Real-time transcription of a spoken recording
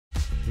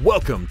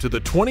Welcome to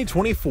the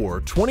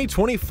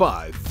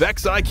 2024-2025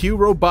 VEX IQ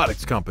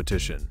Robotics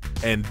Competition,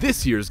 and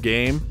this year's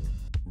game,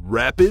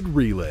 Rapid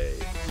Relay.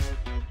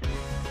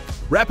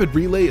 Rapid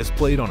Relay is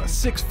played on a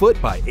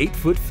 6-foot by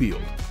 8-foot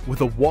field,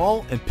 with a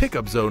wall and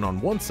pickup zone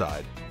on one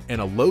side and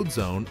a load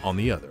zone on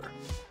the other.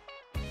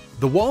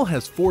 The wall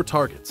has 4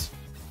 targets.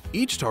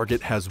 Each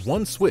target has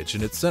one switch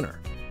in its center.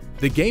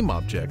 The game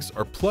objects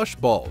are plush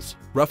balls,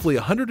 roughly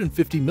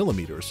 150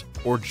 millimeters,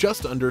 or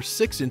just under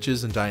 6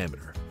 inches in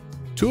diameter.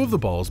 2 of the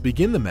balls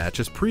begin the match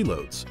as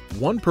preloads,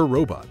 1 per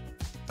robot.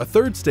 A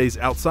third stays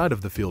outside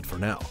of the field for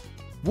now.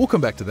 We'll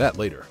come back to that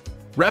later.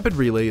 Rapid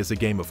Relay is a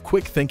game of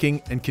quick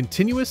thinking and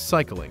continuous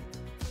cycling.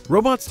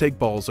 Robots take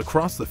balls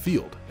across the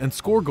field and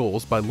score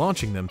goals by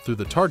launching them through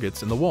the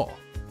targets in the wall.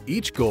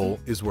 Each goal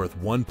is worth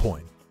 1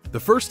 point. The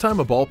first time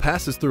a ball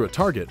passes through a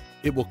target,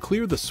 it will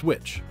clear the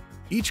switch.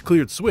 Each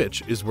cleared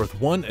switch is worth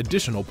 1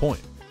 additional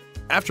point.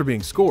 After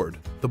being scored,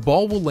 the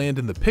ball will land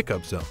in the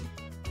pickup zone.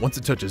 Once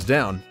it touches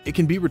down, it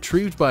can be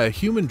retrieved by a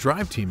human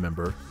drive team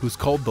member who's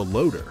called the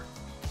loader.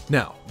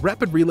 Now,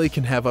 Rapid Relay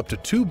can have up to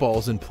 2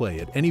 balls in play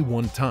at any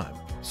one time,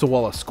 so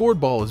while a scored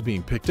ball is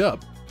being picked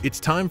up, it's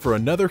time for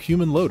another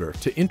human loader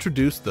to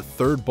introduce the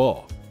third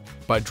ball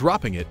by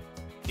dropping it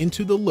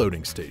into the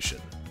loading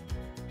station.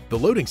 The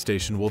loading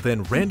station will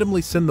then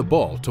randomly send the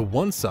ball to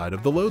one side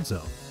of the load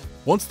zone.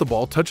 Once the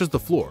ball touches the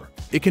floor,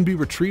 it can be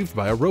retrieved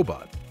by a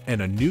robot,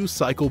 and a new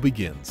cycle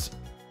begins.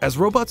 As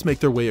robots make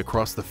their way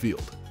across the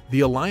field,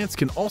 the Alliance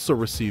can also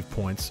receive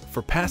points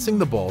for passing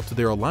the ball to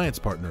their Alliance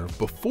partner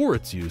before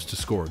it's used to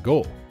score a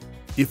goal.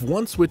 If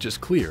one switch is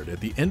cleared at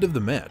the end of the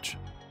match,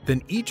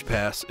 then each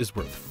pass is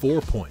worth 4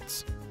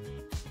 points.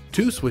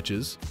 2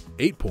 switches,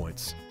 8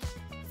 points.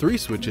 3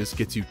 switches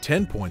gets you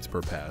 10 points per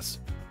pass.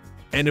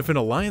 And if an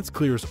Alliance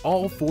clears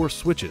all 4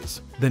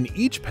 switches, then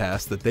each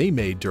pass that they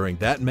made during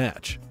that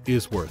match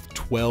is worth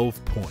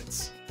 12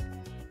 points.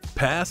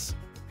 Pass,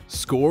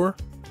 score,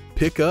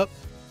 pick up,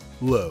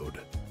 load.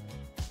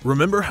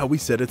 Remember how we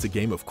said it's a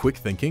game of quick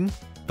thinking?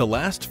 The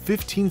last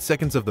 15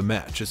 seconds of the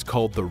match is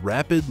called the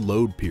rapid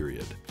load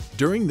period.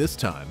 During this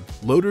time,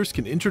 loaders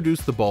can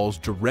introduce the balls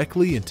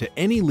directly into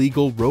any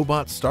legal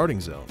robot starting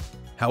zone.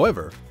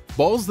 However,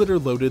 balls that are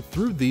loaded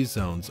through these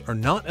zones are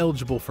not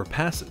eligible for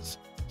passes,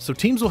 so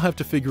teams will have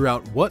to figure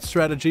out what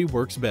strategy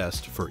works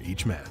best for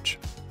each match.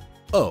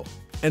 Oh,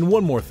 and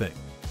one more thing.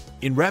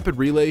 In Rapid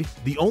Relay,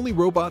 the only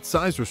robot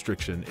size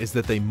restriction is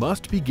that they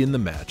must begin the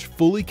match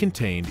fully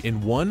contained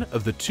in one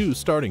of the 2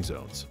 starting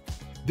zones.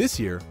 This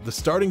year, the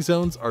starting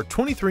zones are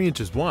 23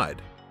 inches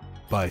wide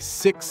by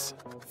 6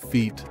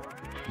 feet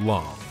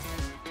long.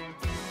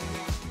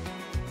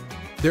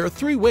 There are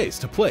 3 ways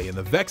to play in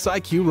the VEX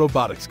IQ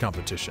Robotics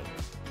Competition.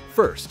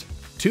 First,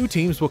 2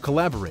 teams will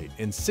collaborate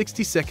in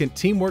 60-second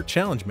teamwork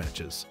challenge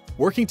matches,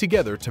 working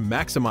together to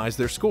maximize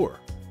their score.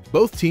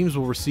 Both teams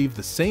will receive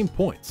the same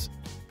points.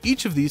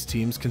 Each of these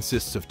teams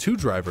consists of 2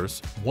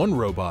 drivers, 1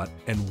 robot,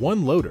 and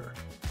 1 loader.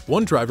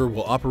 One driver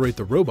will operate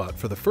the robot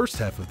for the first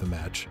half of the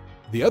match,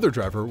 the other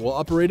driver will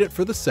operate it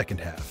for the second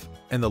half,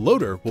 and the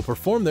loader will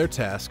perform their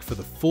task for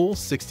the full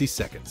 60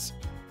 seconds.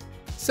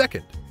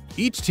 Second,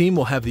 each team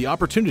will have the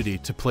opportunity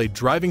to play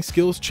driving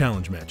skills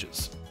challenge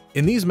matches.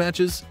 In these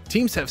matches,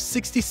 teams have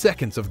 60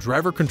 seconds of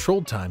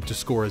driver-controlled time to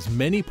score as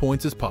many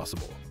points as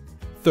possible.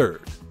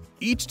 Third,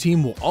 each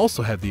team will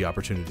also have the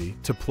opportunity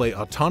to play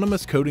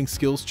autonomous coding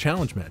skills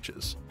challenge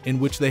matches, in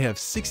which they have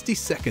 60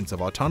 seconds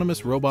of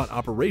autonomous robot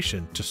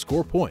operation to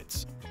score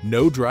points.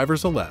 No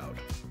drivers allowed.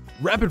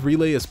 Rapid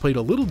Relay is played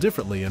a little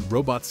differently in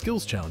robot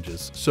skills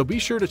challenges, so be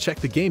sure to check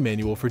the game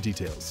manual for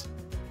details.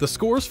 The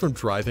scores from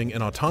driving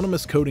and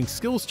autonomous coding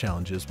skills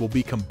challenges will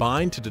be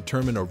combined to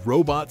determine a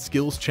robot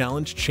skills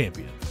challenge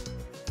champion.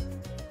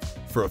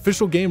 For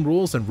official game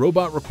rules and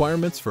robot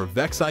requirements for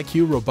VEX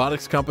IQ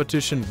Robotics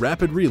Competition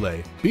Rapid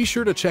Relay, be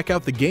sure to check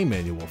out the game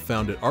manual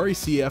found at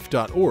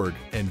recf.org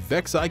and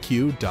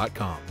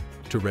vexiq.com.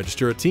 To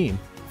register a team,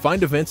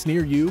 find events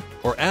near you,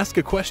 or ask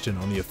a question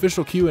on the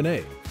official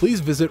Q&A, please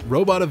visit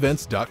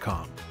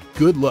robotevents.com.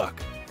 Good luck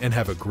and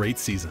have a great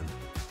season.